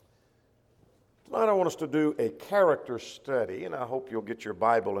Tonight I want us to do a character study, and I hope you'll get your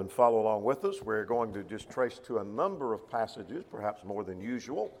Bible and follow along with us. We're going to just trace to a number of passages, perhaps more than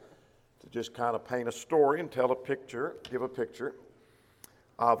usual, to just kind of paint a story and tell a picture, give a picture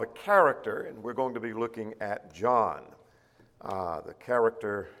of a character, and we're going to be looking at John, the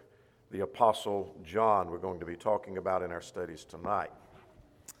character, the Apostle John, we're going to be talking about in our studies tonight.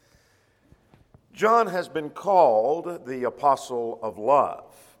 John has been called the Apostle of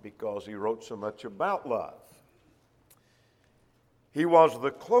Love because he wrote so much about love. He was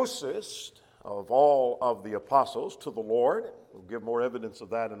the closest of all of the apostles to the Lord. We'll give more evidence of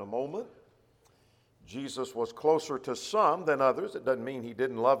that in a moment. Jesus was closer to some than others. It doesn't mean he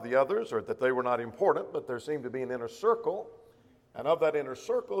didn't love the others or that they were not important, but there seemed to be an inner circle. And of that inner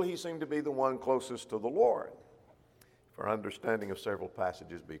circle, he seemed to be the one closest to the Lord. If our understanding of several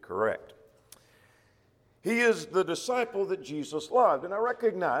passages be correct. He is the disciple that Jesus loved. And I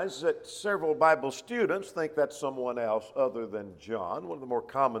recognize that several Bible students think that's someone else other than John. One of the more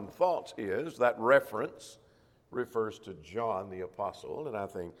common thoughts is that reference refers to John the Apostle, and I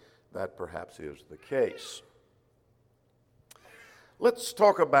think that perhaps is the case. Let's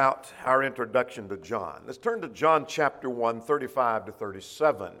talk about our introduction to John. Let's turn to John chapter 1, 35 to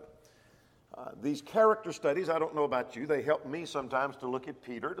 37. These character studies, I don't know about you, they help me sometimes to look at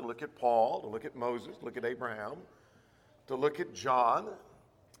Peter, to look at Paul, to look at Moses, to look at Abraham, to look at John.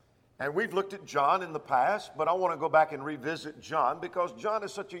 And we've looked at John in the past, but I want to go back and revisit John because John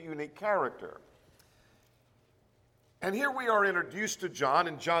is such a unique character. And here we are introduced to John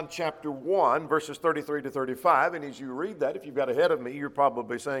in John chapter 1, verses 33 to 35. And as you read that, if you've got ahead of me, you're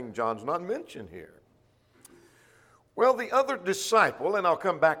probably saying John's not mentioned here. Well, the other disciple, and I'll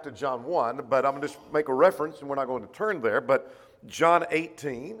come back to John 1, but I'm going to just make a reference, and we're not going to turn there, but John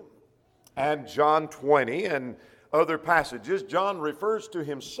 18 and John 20 and other passages, John refers to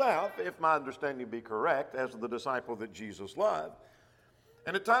himself, if my understanding be correct, as the disciple that Jesus loved.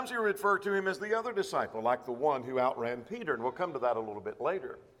 And at times he referred to him as the other disciple, like the one who outran Peter, and we'll come to that a little bit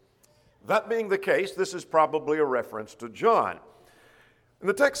later. That being the case, this is probably a reference to John. And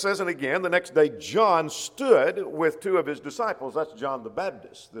the text says, and again, the next day John stood with two of his disciples. That's John the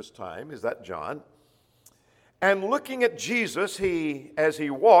Baptist this time. Is that John? And looking at Jesus, as he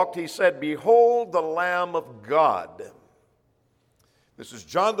walked, he said, "Behold the Lamb of God." This is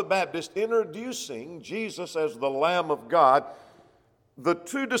John the Baptist introducing Jesus as the Lamb of God. The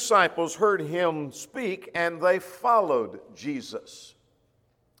two disciples heard him speak, and they followed Jesus.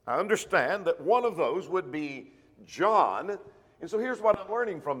 I understand that one of those would be John. And so here's what I'm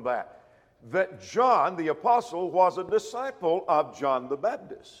learning from that John, the apostle, was a disciple of John the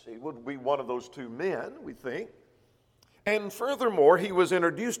Baptist. He would be one of those two men, we think. And furthermore, he was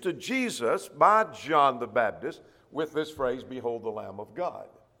introduced to Jesus by John the Baptist with this phrase, "Behold the Lamb of God."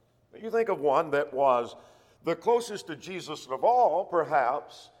 Now, you think of one that was the closest to Jesus of all,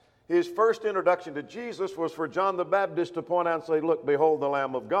 perhaps. His first introduction to Jesus was for John the Baptist to point out and say, "Look, behold the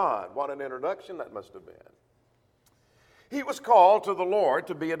Lamb of God." What an introduction that must have been. He was called to the Lord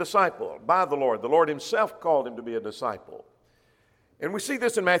to be a disciple by the Lord. The Lord himself called him to be a disciple. And we see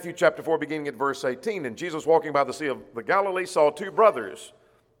this in Matthew chapter 4, beginning at verse 18. And Jesus, walking by the Sea of the Galilee, saw two brothers,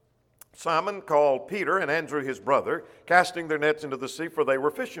 Simon called Peter and Andrew his brother, casting their nets into the sea, for they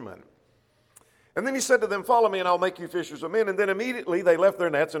were fishermen. And then he said to them, "Follow me, and I'll make you fishers of men." And then immediately they left their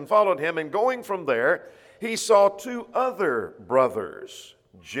nets and followed him. And going from there, he saw two other brothers,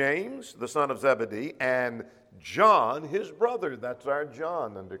 James, the son of Zebedee, and John, his brother. That's our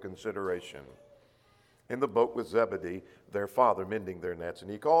John under consideration. In the boat with Zebedee, their father, mending their nets. And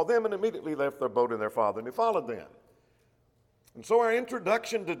he called them and immediately left their boat and their father, and he followed them. And so our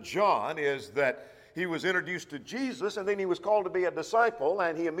introduction to John is that he was introduced to Jesus, and then he was called to be a disciple,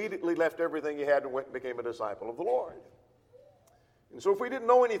 and he immediately left everything he had and went and became a disciple of the Lord. And so if we didn't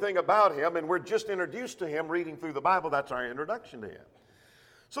know anything about him, and we're just introduced to him reading through the Bible, that's our introduction to him.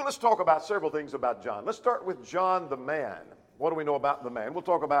 So let's talk about several things about John. Let's start with John the man. What do we know about the man? We'll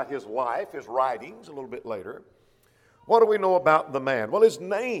talk about his life, his writings a little bit later. What do we know about the man? Well, his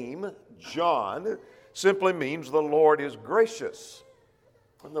name, John, simply means the Lord is gracious.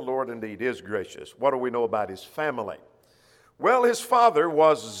 And the Lord indeed is gracious. What do we know about his family? Well, his father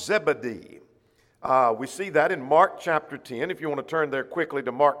was Zebedee. We see that in Mark chapter 10. If you want to turn there quickly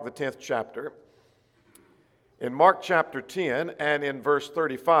to Mark the 10th chapter. In Mark chapter 10 and in verse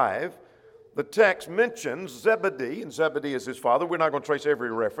 35, the text mentions Zebedee, and Zebedee is his father. We're not going to trace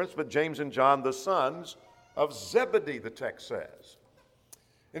every reference, but James and John, the sons of Zebedee, the text says.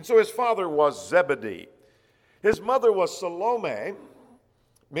 And so his father was Zebedee. His mother was Salome.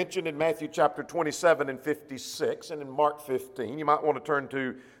 mentioned in Matthew chapter 27 and 56 and in Mark 15. You might want to turn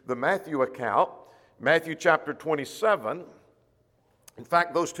to the Matthew account, Matthew chapter 27. In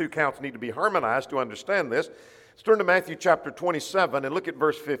fact, those two accounts need to be harmonized to understand this. Let's turn to Matthew chapter 27 and look at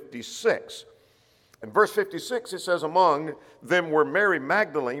verse 56. In verse 56, it says, among them were Mary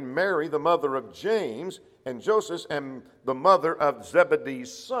Magdalene, Mary the mother of James and Joseph, and the mother of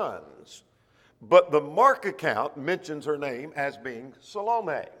Zebedee's sons. But the Mark account mentions her name as being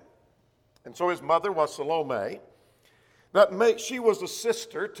Salome. And so his mother was Salome. She was a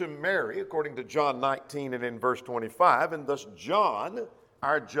sister to Mary, according to John 19 and in verse 25. And thus John,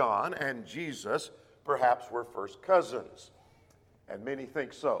 our John, and Jesus perhaps were first cousins. And many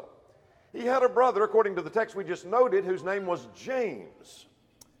think so. He had a brother, according to the text we just noted, whose name was James.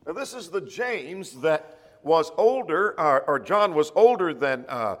 Now this is the James that was older, or John was older than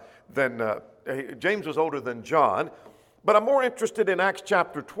James was older than John, but I'm more interested in Acts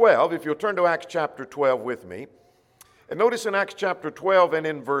chapter 12. If you'll turn to Acts chapter 12 with me. And notice in Acts chapter 12 and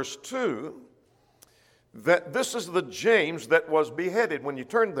in verse 2 that this is the James that was beheaded. When you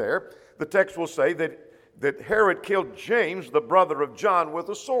turn there, the text will say that Herod killed James, the brother of John, with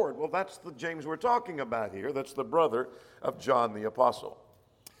a sword. Well, that's the James we're talking about here. That's the brother of John the Apostle.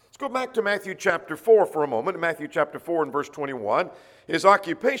 Let's go back to Matthew chapter 4 for a moment. In Matthew chapter 4 and verse 21, his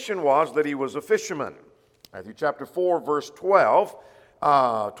occupation was that he was a fisherman. Matthew chapter 4, verse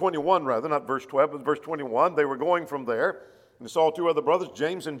 21 rather, not verse 12, but verse 21. They were going from there, and they saw two other brothers,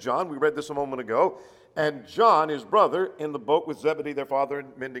 James and John. We read this a moment ago. And John, his brother, in the boat with Zebedee, their father,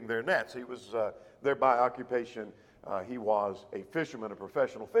 mending their nets. He was there by occupation. He was a fisherman, a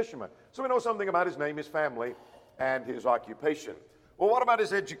professional fisherman. So we know something about his name, his family, and his occupation. Well, what about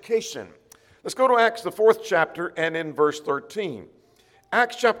his education? Let's go to Acts, the 4th chapter, and in verse 13.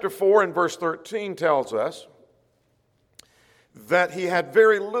 Acts chapter 4 and verse 13 tells us that he had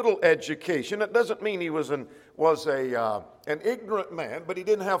very little education. It doesn't mean he was an ignorant man, but he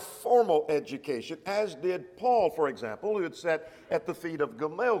didn't have formal education, as did Paul, for example, who had sat at the feet of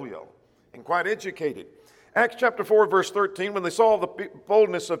Gamaliel and quite educated. Acts chapter 4, verse 13, when they saw the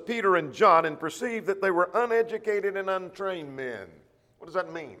boldness of Peter and John and perceived that they were uneducated and untrained men. What does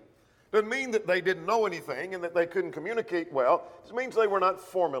that mean? It doesn't mean that they didn't know anything and that they couldn't communicate well. It means they were not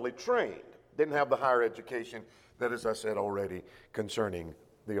formally trained, didn't have the higher education that, as I said already, concerning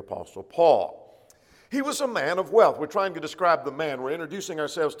the Apostle Paul. He was a man of wealth. We're trying to describe the man. We're introducing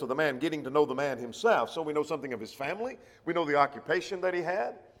ourselves to the man, getting to know the man himself. So we know something of his family. We know the occupation that he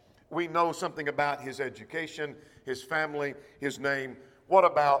had. We know something about his education, his family, his name. What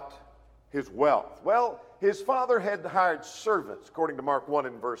about his wealth? Well, his father had hired servants, according to Mark 1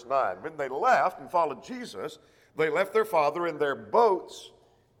 and verse 9. When they left and followed Jesus, they left their father in their boats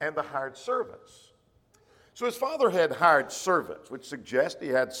and the hired servants. So his father had hired servants, which suggests he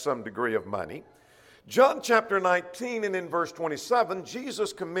had some degree of money. John chapter 19 and in verse 27,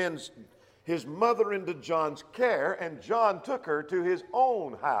 Jesus commends his mother into John's care, and John took her to his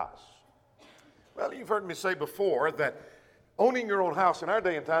own house. Well, you've heard me say before that owning your own house in our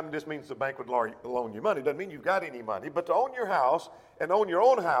day and time just means the bank would loan you money. It doesn't mean you've got any money. But to own your house and own your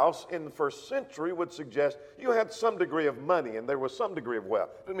own house in the first century would suggest you had some degree of money and there was some degree of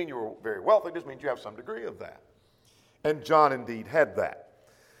wealth. It doesn't mean you were very wealthy. It just means you have some degree of that. And John indeed had that.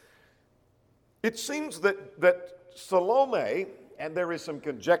 It seems that Salome, and there is some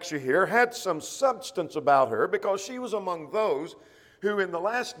conjecture here, had some substance about her because she was among those who in the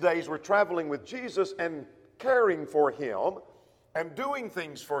last days were traveling with Jesus and caring for him and doing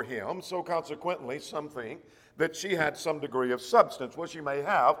things for him. So consequently, something that she had some degree of substance. Well, she may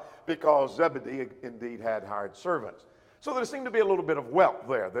have because Zebedee indeed had hired servants. So there seemed to be a little bit of wealth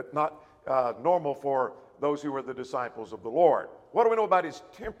there that not normal for those who were the disciples of the Lord. What do we know about his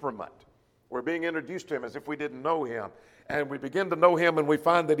temperament? We're being introduced to him as if we didn't know him. And we begin to know him and we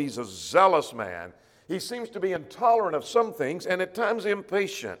find that he's a zealous man. He seems to be intolerant of some things and at times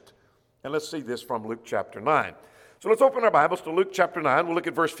impatient. And let's see this from Luke chapter 9. So let's open our Bibles to Luke chapter 9. We'll look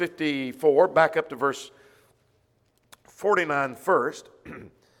at verse 54, back up to verse 49 first.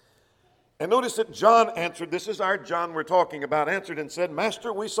 And notice that John answered, this is our John we're talking about, answered and said,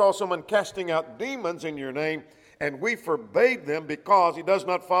 Master, we saw someone casting out demons in your name, and we forbade them because he does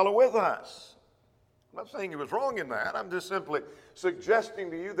not follow with us. I'm not saying he was wrong in that. I'm just simply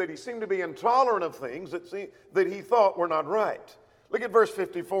suggesting to you that he seemed to be intolerant of things that he thought were not right. Look at verse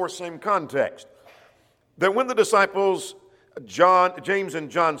 54, same context. That when the disciples, James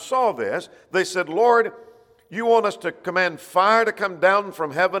and John saw this, they said, Lord, you want us to command fire to come down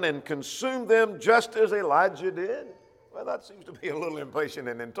from heaven and consume them just as Elijah did? Well, that seems to be a little impatient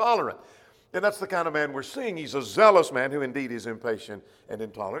and intolerant. And that's the kind of man we're seeing. He's a zealous man who indeed is impatient and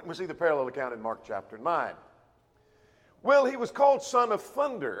intolerant. And we see the parallel account in Mark chapter 9. Well, he was called son of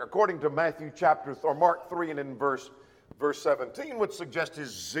thunder, according to Mark 3 and in verse 17, would suggest his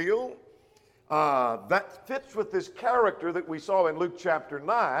zeal. That fits with this character that we saw in Luke chapter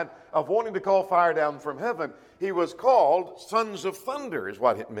 9 of wanting to call fire down from heaven. He was called sons of thunder is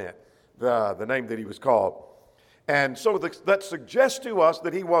what it meant, the name that he was called. And so that suggests to us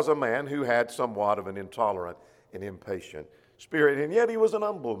that he was a man who had somewhat of an intolerant and impatient spirit, and yet he was an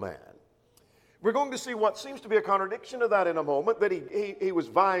humble man. We're going to see what seems to be a contradiction of that in a moment, that he was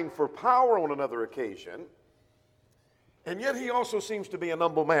vying for power on another occasion, and yet he also seems to be an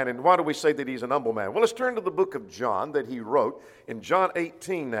humble man. And why do we say that he's an humble man? Well, let's turn to the book of John that he wrote in John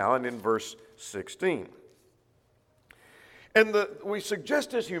 18 now and in verse 16. And we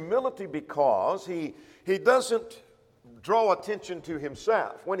suggest his humility because he doesn't draw attention to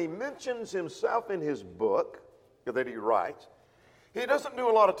himself. When he mentions himself in his book that he writes, he doesn't do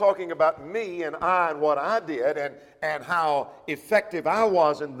a lot of talking about me and I and what I did and how effective I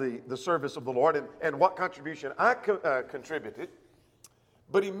was in the service of the Lord and what contribution I contributed.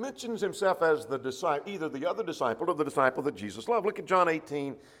 But he mentions himself as the disciple, either the other disciple or the disciple that Jesus loved. Look at John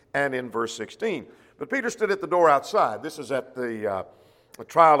 18 and in verse 16. But Peter stood at the door outside. This is at the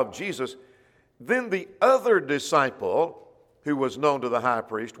trial of Jesus. Then the other disciple, who was known to the high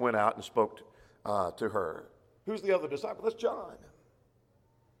priest, went out and spoke to her. Who's the other disciple? That's John.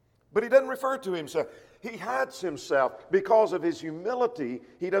 But he doesn't refer to himself. He hides himself because of his humility.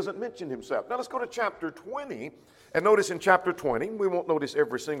 He doesn't mention himself. Now let's go to chapter 20. And notice in chapter 20, we won't notice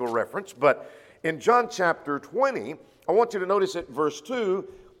every single reference, but in John chapter 20, I want you to notice at verse 2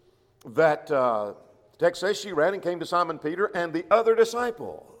 that the text says, she ran and came to Simon Peter and the other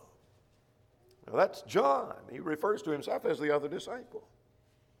disciple. Now that's John. He refers to himself as the other disciple.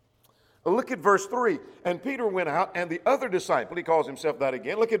 Look at verse 3. And Peter went out, and the other disciple, he calls himself that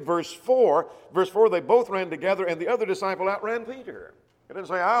again. Look at verse 4. Verse 4, they both ran together, and the other disciple outran Peter. He didn't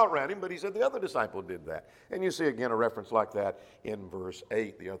say I outran him, but he said the other disciple did that. And you see again a reference like that in verse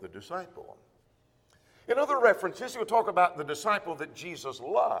 8, the other disciple. In other references, he'll talk about the disciple that Jesus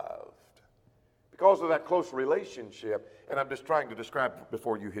loved because of that close relationship, and I'm just trying to describe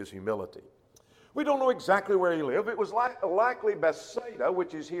before you his humility. We don't know exactly where he lived. It was likely Bethsaida,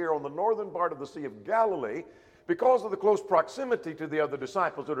 which is here on the northern part of the Sea of Galilee, because of the close proximity to the other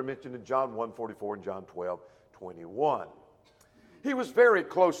disciples that are mentioned in John 1:44 and John 12:21. He was very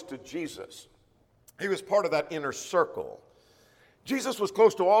close to Jesus. He was part of that inner circle. Jesus was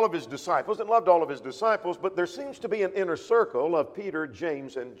close to all of his disciples and loved all of his disciples, but there seems to be an inner circle of Peter,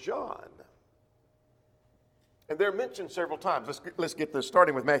 James, and John. And they're mentioned several times. Let's get this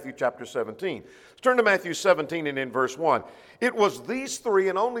starting with Matthew chapter 17. Let's turn to Matthew 17 and in verse 1. It was these three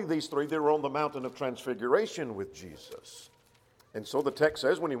and only these three that were on the mountain of transfiguration with Jesus. And so the text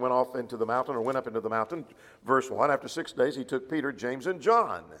says when he went off into the mountain or went up into the mountain, verse 1, after 6 days he took Peter, James, and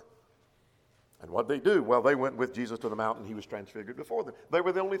John. And what did they do? Well, they went with Jesus to the mountain. He was transfigured before them. They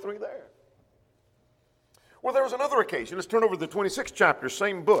were the only three there. Well, there was another occasion. Let's turn over to the 26th chapter,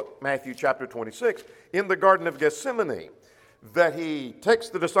 same book, Matthew chapter 26, in the Garden of Gethsemane, that he takes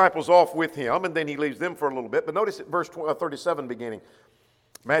the disciples off with him, and then he leaves them for a little bit. But notice at verse 37 beginning,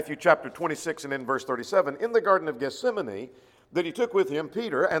 Matthew chapter 26 and in verse 37, in the Garden of Gethsemane, that he took with him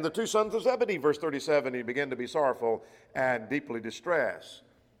Peter and the two sons of Zebedee, verse 37, he began to be sorrowful and deeply distressed.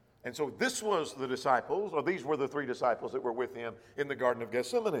 And so this was the disciples, or these were the three disciples that were with him in the Garden of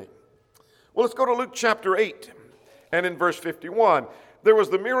Gethsemane. Well, let's go to Luke chapter 8, and in verse 51, there was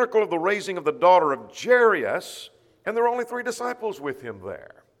the miracle of the raising of the daughter of Jairus, and there were only three disciples with him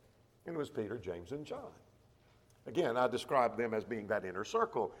there. And it was Peter, James, and John. Again, I described them as being that inner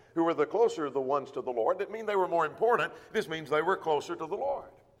circle, who were the closer the ones to the Lord. That means they were more important. This means they were closer to the Lord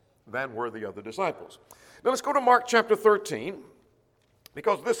than were the other disciples. Now let's go to Mark chapter 13.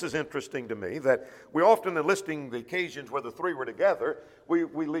 Because this is interesting to me, that we often, in listing the occasions where the three were together, we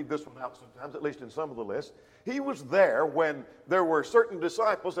leave this one out sometimes, at least in some of the lists. He was there when there were certain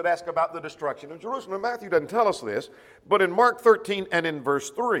disciples that asked about the destruction of Jerusalem. And Matthew doesn't tell us this, but in Mark 13 and in verse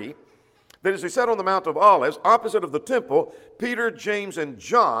 3, that as he sat on the Mount of Olives, opposite of the temple, Peter, James, and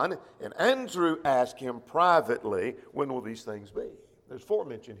John, and Andrew asked him privately, when will these things be? There's four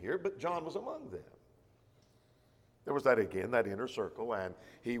mentioned here, but John was among them. There was that again, that inner circle, and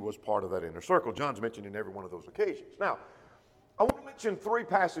he was part of that inner circle. John's mentioned in every one of those occasions. Now, I want to mention three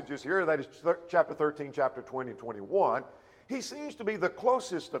passages here, that is chapter 13, chapter 20, and 21. He seems to be the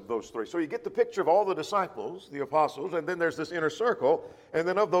closest of those three. So you get the picture of all the disciples, the apostles, and then there's this inner circle, and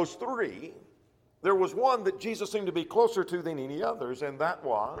then of those three, there was one that Jesus seemed to be closer to than any others, and that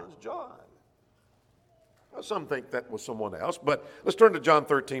was John. Well, some think that was someone else, but let's turn to John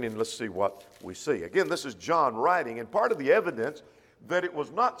 13 and let's see what we see. Again, this is John writing, and part of the evidence that it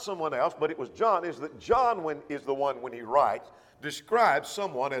was not someone else, but it was John, is that John is the one, when he writes, describes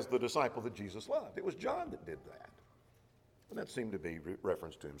someone as the disciple that Jesus loved. It was John that did that. And that seemed to be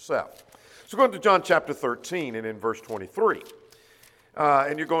reference to himself. So going to John chapter 13 and in verse 23.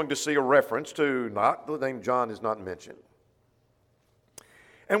 And you're going to see a reference to the name John is not mentioned.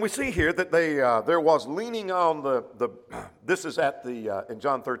 And we see here that there was leaning on this is in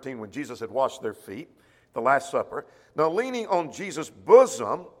John 13 when Jesus had washed their feet, the Last Supper. Now leaning on Jesus'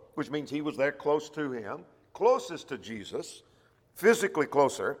 bosom, which means he was there close to him, closest to Jesus, physically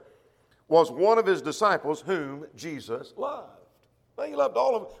closer, was one of his disciples whom Jesus loved. Well, he loved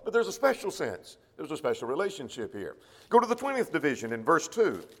all of them, but there's a special sense. There's a special relationship here. Go to the 20th division in verse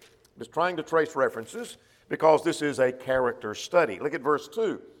 2. Just trying to trace references because this is a character study. Look at verse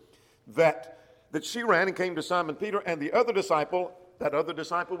 2. That she ran and came to Simon Peter and the other disciple, that other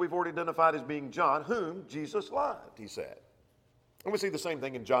disciple we've already identified as being John, whom Jesus loved, he said. And we see the same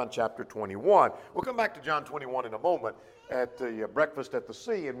thing in John chapter 21. We'll come back to John 21 in a moment at the breakfast at the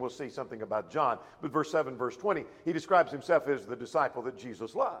sea, and we'll see something about John. But verse 7, verse 20, he describes himself as the disciple that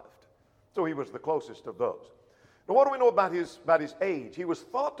Jesus loved. So he was the closest of those. Now, what do we know about his age? He was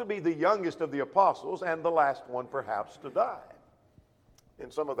thought to be the youngest of the apostles and the last one perhaps to die.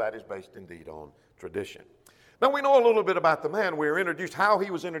 And some of that is based indeed on tradition. Now, we know a little bit about the man. We're introduced, how he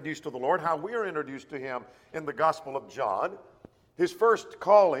was introduced to the Lord, how we're introduced to him in the Gospel of John, his first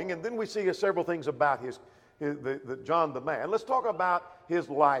calling, and then we see several things about John the man. Let's talk about his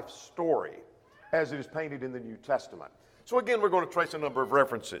life story as it is painted in the New Testament. So again, we're going to trace a number of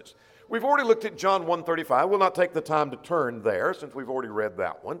references. We've already looked at John 1:35. We'll not take the time to turn there since we've already read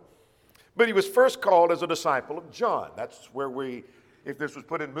that one. But he was first called as a disciple of John. That's where if this was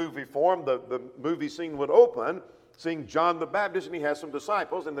put in movie form, the movie scene would open, seeing John the Baptist, and he has some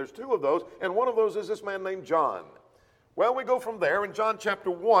disciples, and there's two of those, and one of those is this man named John. Well, we go from there. In John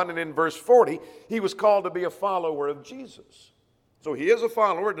chapter 1 and in verse 40, he was called to be a follower of Jesus. So he is a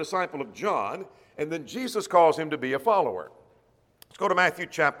follower, a disciple of John, and then Jesus calls him to be a follower. Let's go to Matthew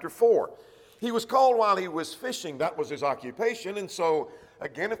chapter 4. He was called while he was fishing. That was his occupation. And so,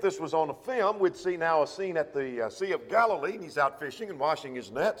 again, if this was on a film, we'd see now a scene at the Sea of Galilee. He's out fishing and washing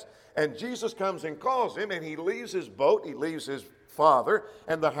his nets. And Jesus comes and calls him, and he leaves his boat. He leaves his father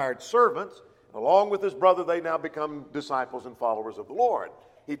and the hired servants. Along with his brother, they now become disciples and followers of the Lord.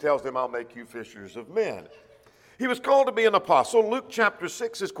 He tells them, I'll make you fishers of men. He was called to be an apostle. Luke chapter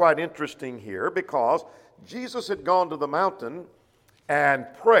 6 is quite interesting here because Jesus had gone to the mountain and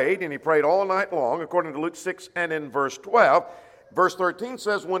prayed, and he prayed all night long, according to Luke 6 and in verse 12. Verse 13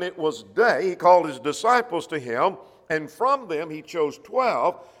 says, when it was day, he called his disciples to him, and from them he chose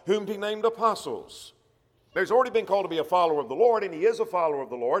 12, whom he named apostles. Now, he's already been called to be a follower of the Lord, and he is a follower of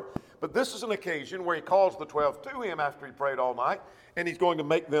the Lord. But this is an occasion where he calls the 12 to him after he prayed all night, and he's going to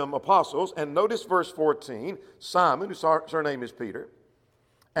make them apostles. And notice verse 14, Simon, whose surname is Peter,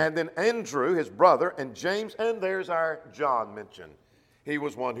 and then Andrew, his brother, and James, and there's our John mentioned. He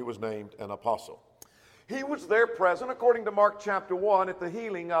was one who was named an apostle. He was there present, according to Mark chapter 1, at the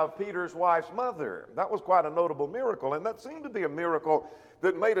healing of Peter's wife's mother. That was quite a notable miracle, and that seemed to be a miracle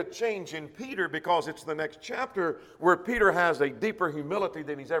that made a change in Peter because it's the next chapter where Peter has a deeper humility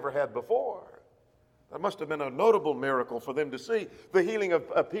than he's ever had before. That must have been a notable miracle for them to see the healing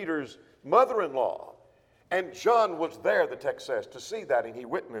of Peter's mother-in-law. And John was there, the text says, to see that, and he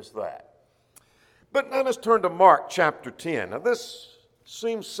witnessed that. But now let's turn to Mark chapter 10. Now this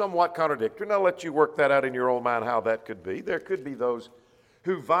seems somewhat contradictory, and I'll let you work that out in your own mind how that could be. There could be those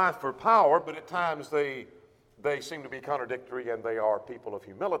who vie for power, but at times they seem to be contradictory, and they are people of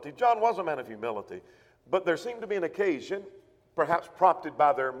humility. John was a man of humility, but there seemed to be an occasion, perhaps prompted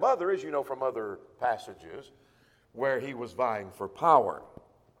by their mother, as you know from other passages, where he was vying for power.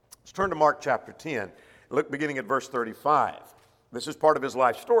 Let's turn to Mark chapter 10. Look beginning at verse 35. This is part of his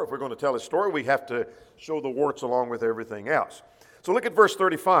life story. If we're going to tell his story, we have to show the warts along with everything else. So look at verse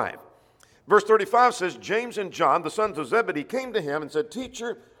 35. Verse 35 says, James and John, the sons of Zebedee, came to him and said,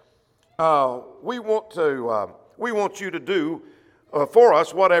 Teacher, we want you to do for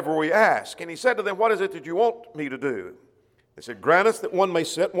us whatever we ask. And he said to them, What is it that you want me to do? They said, Grant us that one may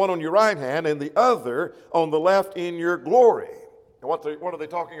sit, one on your right hand and the other on the left in your glory. And what are they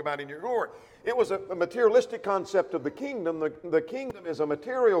talking about in your glory? It was a materialistic concept of the kingdom. The kingdom is a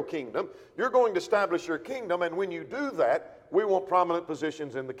material kingdom. You're going to establish your kingdom, and when you do that, we want prominent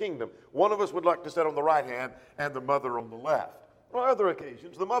positions in the kingdom. One of us would like to sit on the right hand and the mother on the left. On other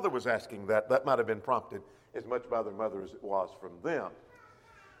occasions, the mother was asking that. That might have been prompted as much by their mother as it was from them.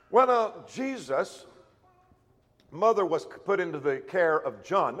 Well, Jesus mother was put into the care of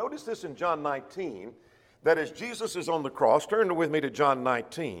John. Notice this in John 19, that as Jesus is on the cross, turn with me to John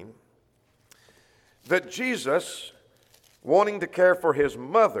 19, that Jesus, wanting to care for his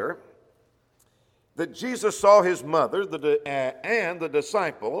mother, that Jesus saw his mother and the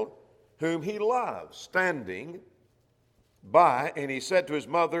disciple whom he loved standing by, and he said to his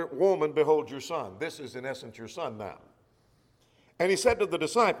mother, "Woman, behold your son." This is in essence your son now. And he said to the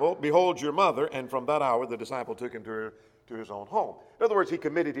disciple, "Behold your mother." And from that hour the disciple took him to his own home. In other words, he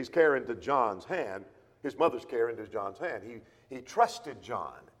committed his care into John's hand, his mother's care into John's hand. He trusted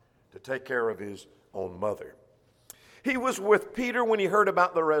John to take care of his own mother. He was with Peter when he heard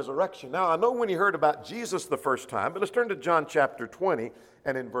about the resurrection. Now, I know when he heard about Jesus the first time, but let's turn to John chapter 20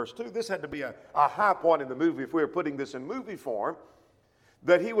 and in verse 2. This had to be a high point in the movie if we were putting this in movie form,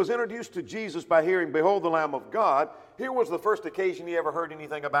 that he was introduced to Jesus by hearing, "Behold the Lamb of God." Here was the first occasion he ever heard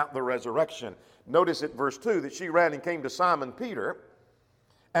anything about the resurrection. Notice at verse 2 that she ran and came to Simon Peter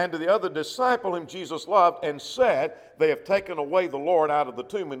and to the other disciple whom Jesus loved and said, "They have taken away the Lord out of the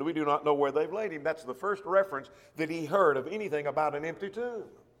tomb, and we do not know where they've laid him." That's the first reference that he heard of anything about an empty tomb.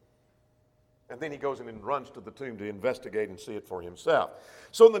 And then he goes in and runs to the tomb to investigate and see it for himself.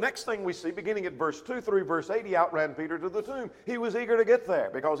 So the next thing we see, beginning at verse 2 through verse 8, he outran Peter to the tomb. He was eager to get there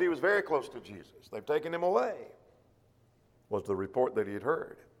because he was very close to Jesus. They've taken him away, was the report that he had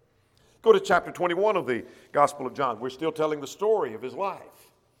heard. Go to chapter 21 of the Gospel of John. We're still telling the story of his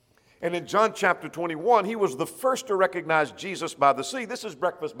life. And in John chapter 21, he was the first to recognize Jesus by the sea. This is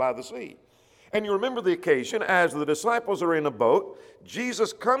breakfast by the sea. And you remember the occasion, as the disciples are in a boat,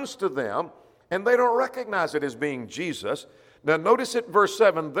 Jesus comes to them, and they don't recognize it as being Jesus. Now notice at verse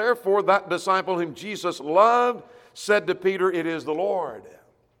 7, "Therefore that disciple whom Jesus loved said to Peter, 'It is the Lord.'"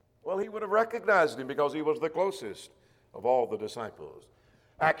 Well, he would have recognized him because he was the closest of all the disciples.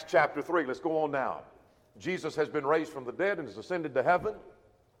 Acts chapter 3, let's go on now. Jesus has been raised from the dead and has ascended to heaven.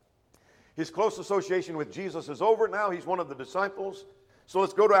 His close association with Jesus is over. Now he's one of the disciples. So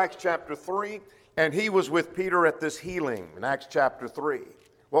let's go to Acts chapter 3. And he was with Peter at this healing in Acts chapter 3.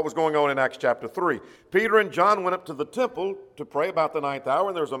 What was going on in Acts chapter 3? Peter and John went up to the temple to pray about the ninth hour,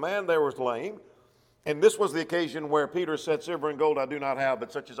 and there was a man there was lame. And this was the occasion where Peter said, "Silver and gold I do not have,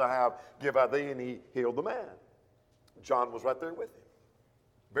 but such as I have give I thee," and he healed the man. John was right there with him.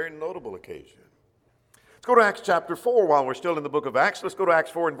 Very notable occasion. Let's go to Acts chapter 4 while we're still in the book of Acts. Let's go to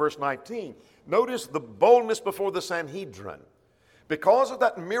Acts 4 and verse 19. Notice the boldness before the Sanhedrin. Because of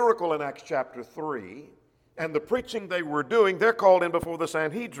that miracle in Acts chapter 3 and the preaching they were doing, they're called in before the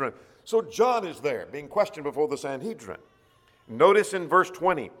Sanhedrin. So John is there being questioned before the Sanhedrin. Notice in verse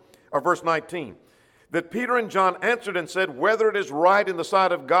 20 or verse 19 that Peter and John answered and said, "Whether it is right in the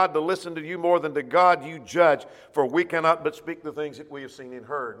sight of God to listen to you more than to God, you judge, for we cannot but speak the things that we have seen and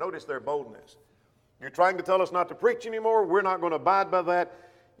heard." Notice their boldness. You're trying to tell us not to preach anymore. We're not going to abide by that.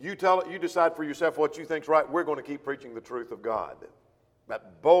 You decide for yourself what you think's right. We're going to keep preaching the truth of God.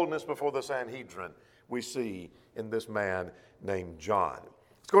 That boldness before the Sanhedrin we see in this man named John.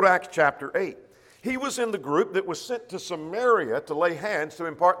 Let's go to Acts chapter 8. He was in the group that was sent to Samaria to lay hands to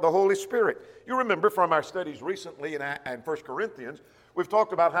impart the Holy Spirit. You remember from our studies recently in 1 Corinthians, we've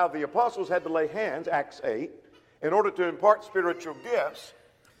talked about how the apostles had to lay hands, Acts 8, in order to impart spiritual gifts.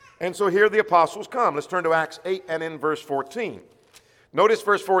 And so here the apostles come. Let's turn to Acts 8 and in verse 14. Notice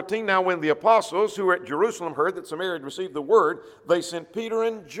verse 14, "Now when the apostles who were at Jerusalem heard that Samaria had received the word, they sent Peter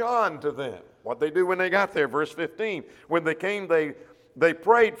and John to them." What they do when they got there, verse 15. "When they came, they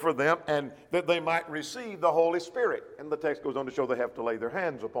prayed for them and that they might receive the Holy Spirit." And the text goes on to show they have to lay their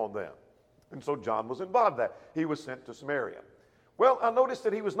hands upon them. And so John was involved in that. He was sent to Samaria. Well, I noticed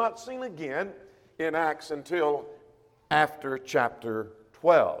that he was not seen again in Acts until after chapter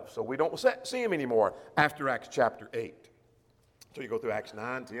 12. So we don't see him anymore after Acts chapter 8. So you go through Acts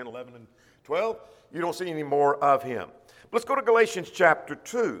 9, 10, 11, and 12. You don't see any more of him. Let's go to Galatians chapter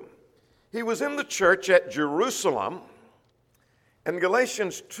 2. He was in the church at Jerusalem. And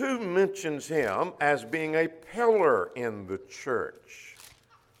Galatians 2 mentions him as being a pillar in the church.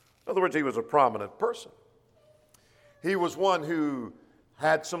 In other words, he was a prominent person. He was one who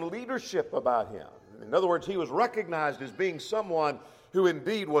had some leadership about him. In other words, he was recognized as being someone who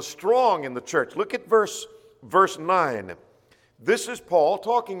indeed was strong in the church. Look at verse 9. This is Paul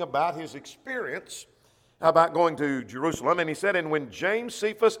talking about his experience about going to Jerusalem. And he said, "And when James,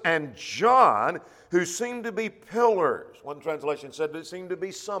 Cephas, and John, who seemed to be pillars," one translation said they seemed to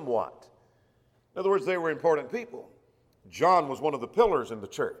be somewhat. In other words, they were important people. John was one of the pillars in the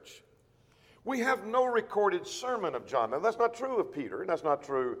church. We have no recorded sermon of John. Now, that's not true of Peter, and that's not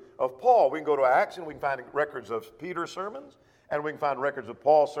true of Paul. We can go to Acts, and we can find records of Peter's sermons, and we can find records of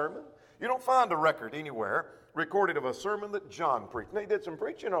Paul's sermon. You don't find a record anywhere recorded of a sermon that John preached. Now, he did some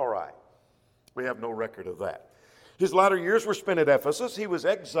preaching, all right. We have no record of that. His latter years were spent at Ephesus. He was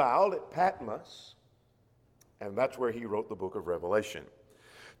exiled at Patmos, and that's where he wrote the book of Revelation.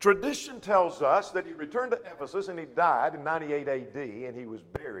 Tradition tells us that he returned to Ephesus and he died in 98 AD, and he was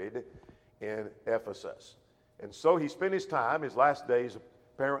buried in Ephesus. And so he spent his time, his last days,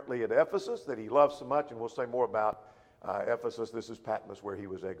 apparently at Ephesus, that he loved so much, and we'll say more about Ephesus. This is Patmos, where he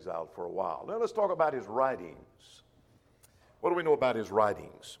was exiled for a while. Now let's talk about his writings. What do we know about his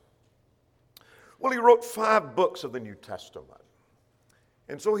writings? Well, he wrote 5 books of the New Testament.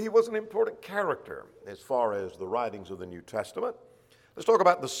 And so he was an important character as far as the writings of the New Testament. Let's talk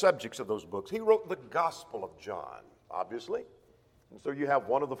about the subjects of those books. He wrote the Gospel of John, obviously. And so you have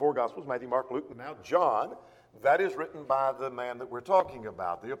one of the 4 Gospels, Matthew, Mark, Luke, and now John. That is written by the man that we're talking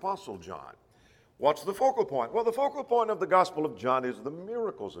about, the Apostle John. What's the focal point? Well, the focal point of the Gospel of John is the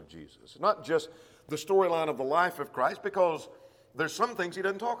miracles of Jesus, not just the storyline of the life of Christ, because there's some things he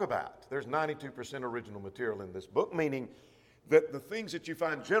doesn't talk about. There's 92% original material in this book, meaning that the things that you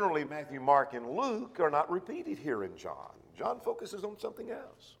find generally in Matthew, Mark, and Luke are not repeated here in John. John focuses on something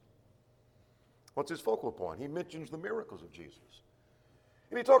else. What's his focal point? He mentions the miracles of Jesus.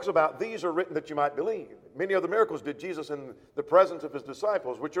 And he talks about these are written that you might believe. Many other miracles did Jesus in the presence of his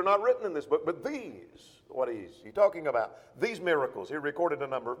disciples, which are not written in this book, but these, what is he talking about? These miracles. He recorded a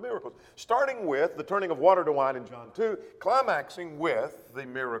number of miracles, starting with the turning of water to wine in John 2, climaxing with the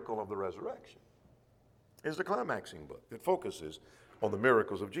miracle of the resurrection. It's the climaxing book that focuses on the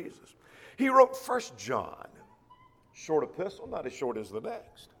miracles of Jesus. He wrote 1 John, short epistle, not as short as the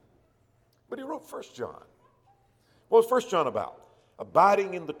next, but he wrote 1 John. What was 1 John about?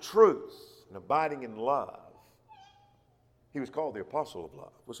 Abiding in the truth and abiding in love. He was called the Apostle of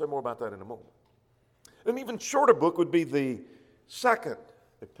Love. We'll say more about that in a moment. An even shorter book would be the 2nd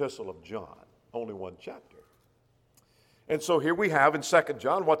epistle of John, only 1 chapter. And so here we have in 2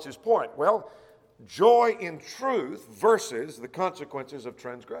 John, what's his point? Well, joy in truth versus the consequences of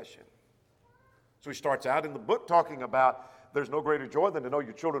transgression. So he starts out in the book talking about there's no greater joy than to know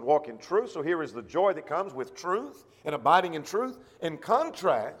your children walk in truth. So here is the joy that comes with truth and abiding in truth, in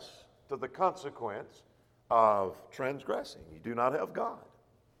contrast to the consequence of transgressing. You do not have God.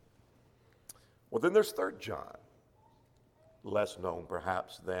 Well, then there's 3 John, less known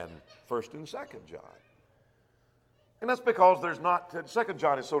perhaps than 1st and 2nd John. And that's because there's not, 2nd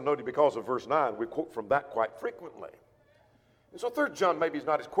John is so noted because of verse 9. We quote from that quite frequently. And so 3 John maybe is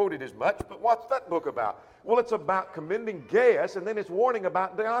not as quoted as much, but what's that book about? Well, it's about commending Gaius, and then it's warning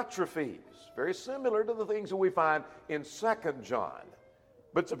about Diotrephes. Very similar to the things that we find in 2 John.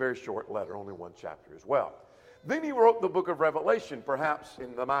 But it's a very short letter, only 1 chapter as well. Then he wrote the book of Revelation, perhaps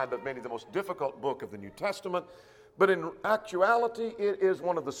in the mind of many the most difficult book of the New Testament. But in actuality, it is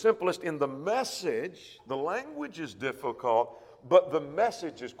one of the simplest in the message. The language is difficult, but the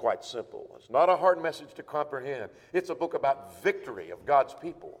message is quite simple. It's not a hard message to comprehend. It's a book about victory of God's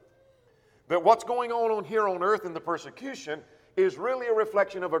people. That what's going on here on earth in the persecution is really a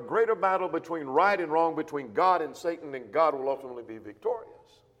reflection of a greater battle between right and wrong, between God and Satan, and God will ultimately be victorious.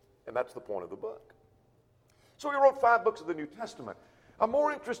 And that's the point of the book. So he wrote 5 books of the New Testament. I'm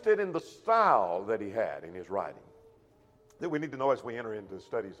more interested in the style that he had in his writing that we need to know as we enter into the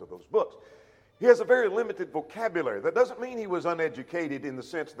studies of those books. He has a very limited vocabulary. That doesn't mean he was uneducated in the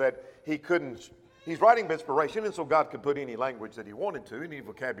sense that he's writing by inspiration, and so God could put any language that he wanted to, any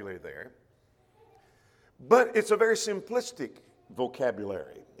vocabulary there. But it's a very simplistic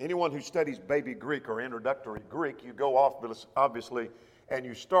vocabulary. Anyone who studies baby Greek or introductory Greek, you go off, obviously, and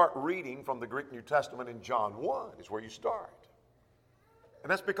you start reading from the Greek New Testament in John 1 is where you start.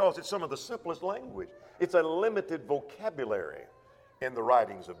 And that's because it's some of the simplest language. It's a limited vocabulary in the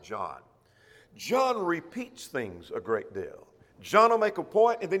writings of John. John repeats things a great deal. John will make a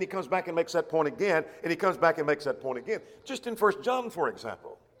point, and then he comes back and makes that point again, and he comes back and makes that point again. Just in 1 John, for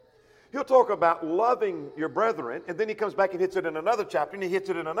example. He'll talk about loving your brethren, and then he comes back and hits it in another chapter, and he hits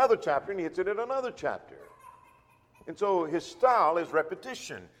it in another chapter, and he hits it in another chapter. And so his style is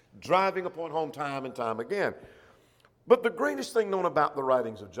repetition, driving upon home time and time again. But the greatest thing known about the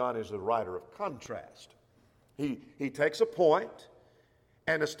writings of John is the writer of contrast. He takes a point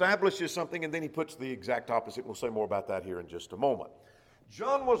and establishes something, and then he puts the exact opposite. We'll say more about that here in just a moment.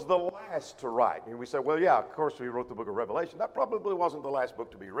 John was the last to write. And we say, well, yeah, of course he wrote the book of Revelation. That probably wasn't the last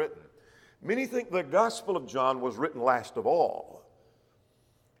book to be written. Many think the Gospel of John was written last of all,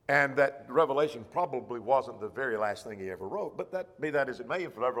 and that Revelation probably wasn't the very last thing he ever wrote. But that, be that as it may,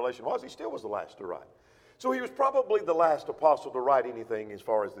 if Revelation was, he still was the last to write. So he was probably the last apostle to write anything as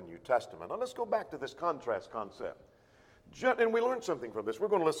far as the New Testament. Now let's go back to this contrast concept. And we learned something from this. We're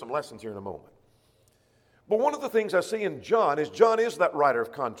going to list some lessons here in a moment. But one of the things I see in John is that writer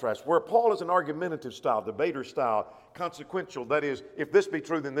of contrast, where Paul is an argumentative style, debater style, consequential. That is, if this be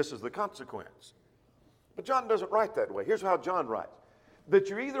true, then this is the consequence. But John doesn't write that way. Here's how John writes. That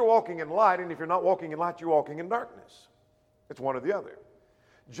you're either walking in light, and if you're not walking in light, you're walking in darkness. It's one or the other.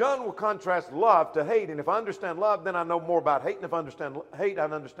 John will contrast love to hate, and if I understand love, then I know more about hate, and if I understand hate, I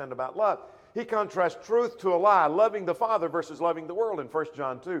understand about love. He contrasts truth to a lie, loving the Father versus loving the world in 1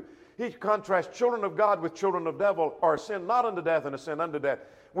 John 2. He contrasts children of God with children of devil, or a sin not unto death and a sin unto death.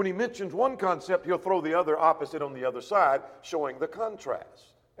 When he mentions one concept, he'll throw the other opposite on the other side, showing the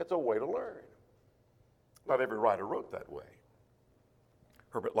contrast. It's a way to learn. Not every writer wrote that way.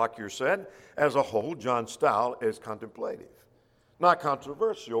 Herbert Lockyer said, as a whole, John's style is contemplative, not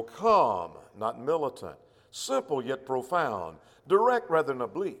controversial, calm, not militant, simple yet profound, direct rather than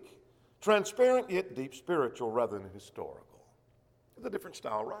oblique, transparent yet deep spiritual rather than historical. He's a different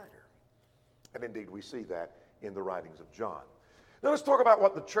style writer. And indeed, we see that in the writings of John. Now let's talk about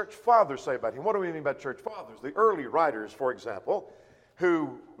what the church fathers say about him. What do we mean by church fathers? The early writers, for example,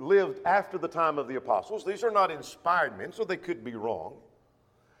 who lived after the time of the apostles. These are not inspired men, so they could be wrong.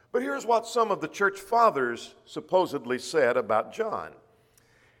 But here's what some of the church fathers supposedly said about John.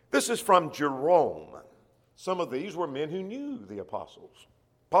 This is from Jerome. Some of these were men who knew the apostles.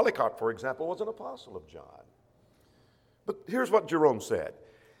 Polycarp, for example, was an apostle of John. But here's what Jerome said.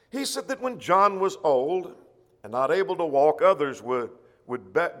 He said that when John was old and not able to walk, others would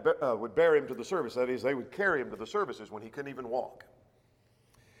bear him to the service. That is, they would carry him to the services when he couldn't even walk.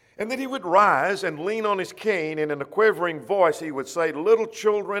 And then he would rise and lean on his cane, and in a quivering voice he would say, little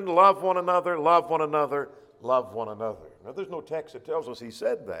children, love one another, love one another, love one another. Now there's no text that tells us he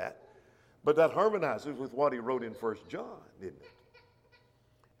said that, but that harmonizes with what he wrote in 1 John, didn't it?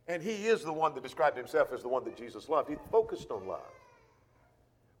 And he is the one that described himself as the one that Jesus loved. He focused on love.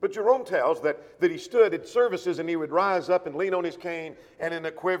 But Jerome tells that he stood at services and he would rise up and lean on his cane and in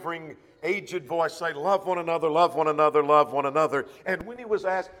a quivering, aged voice say, love one another, love one another, love one another. And when he was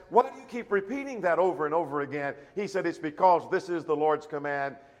asked, why do you keep repeating that over and over again? He said, it's because this is the Lord's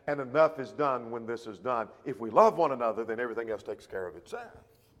command and enough is done when this is done. If we love one another, then everything else takes care of itself.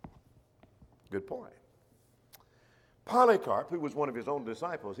 Good point. Polycarp, who was one of his own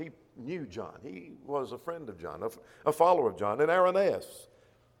disciples, he knew John. He was a friend of John, a follower of John. And Irenaeus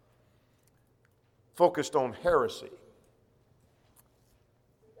focused on heresy.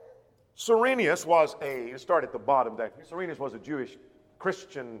 Cyrenius was start at the bottom there. Cyrenius was a Jewish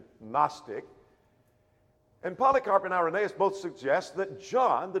Christian Gnostic. And Polycarp and Irenaeus both suggest that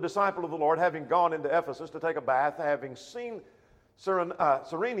John, the disciple of the Lord, having gone into Ephesus to take a bath, having seen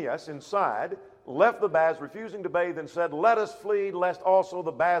Cyrenius inside, left the baths, refusing to bathe, and said, let us flee, lest also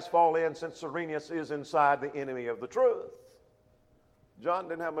the baths fall in, since Cyrenius is inside, the enemy of the truth. John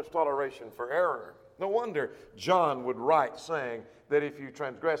didn't have much toleration for error. No wonder John would write saying that if you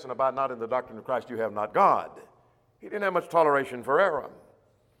transgress and abide not in the doctrine of Christ, you have not God. He didn't have much toleration for error.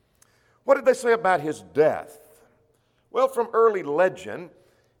 What did they say about his death? Well, from early legend,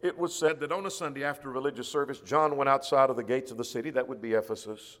 it was said that on a Sunday after religious service, John went outside of the gates of the city, that would be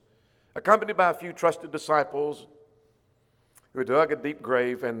Ephesus, accompanied by a few trusted disciples who had dug a deep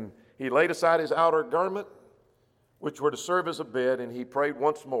grave, and he laid aside his outer garment, which were to serve as a bed, and he prayed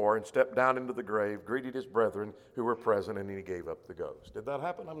once more and stepped down into the grave, greeted his brethren who were present, and he gave up the ghost. Did that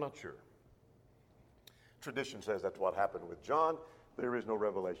happen? I'm not sure. Tradition says that's what happened with John. There is no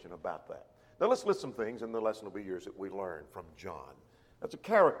revelation about that. Now let's list some things, and the lesson will be yours that we learn from John. That's a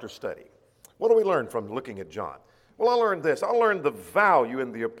character study. What do we learn from looking at John? Well, I learned this. I learned the value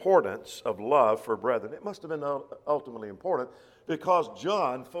and the importance of love for brethren. It must have been ultimately important because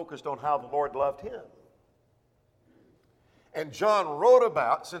John focused on how the Lord loved him. And John wrote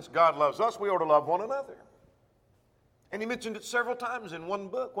about, since God loves us, we ought to love one another. And he mentioned it several times in one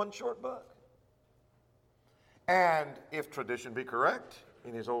book, one short book. And if tradition be correct,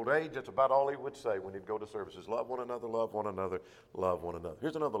 in his old age, that's about all he would say when he'd go to services. Love one another, love one another, love one another.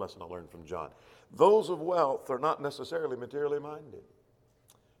 Here's another lesson I learned from John. Those of wealth are not necessarily materially minded.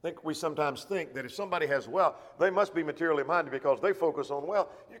 We sometimes think that if somebody has wealth, they must be materially minded because they focus on wealth.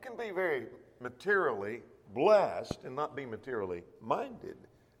 You can be very materially blessed and not be materially minded.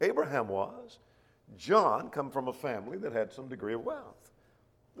 Abraham was. John come from a family that had some degree of wealth.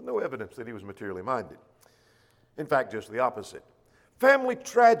 There's no evidence that he was materially minded. In fact, just the opposite. Family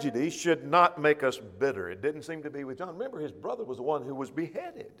tragedy should not make us bitter. It didn't seem to be with John. Remember, his brother was the one who was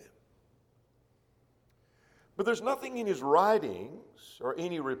beheaded. But there's nothing in his writings or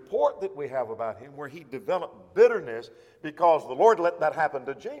any report that we have about him where he developed bitterness because the Lord let that happen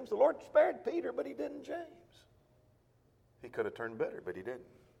to James. The Lord spared Peter, but he didn't James. He could have turned bitter, but he didn't.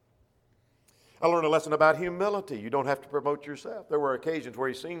 I learned a lesson about humility. You don't have to promote yourself. There were occasions where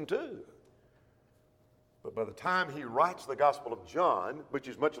he seemed to. But by the time he writes the Gospel of John, which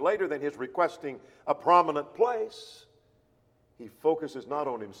is much later than his requesting a prominent place, he focuses not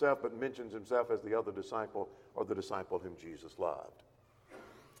on himself, but mentions himself as the other disciple, or the disciple whom Jesus loved.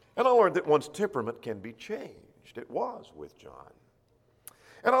 And I learned that one's temperament can be changed. It was with John.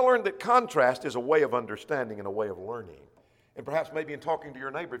 And I learned that contrast is a way of understanding and a way of learning. And perhaps maybe in talking to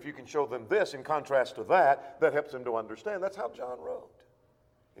your neighbor, if you can show them this in contrast to that, that helps them to understand. That's how John wrote.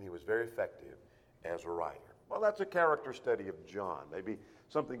 And he was very effective as a writer. Well, that's a character study of John. Maybe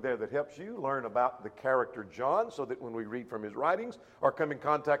something there that helps you learn about the character John, so that when we read from his writings or come in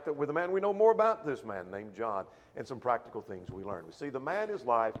contact with a man, we know more about this man named John and some practical things we learn. We see the man, his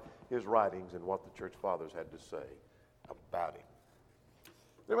life, his writings, and what the church fathers had to say about him.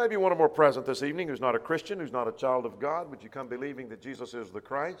 There may be one or more present this evening who's not a Christian, who's not a child of God. Would you come believing that Jesus is the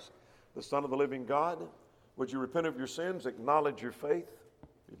Christ, the Son of the living God? Would you repent of your sins, acknowledge your faith,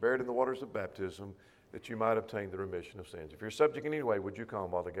 be buried in the waters of baptism, that you might obtain the remission of sins? If you're subject in any way, would you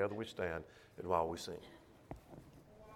come while together we stand and while we sing?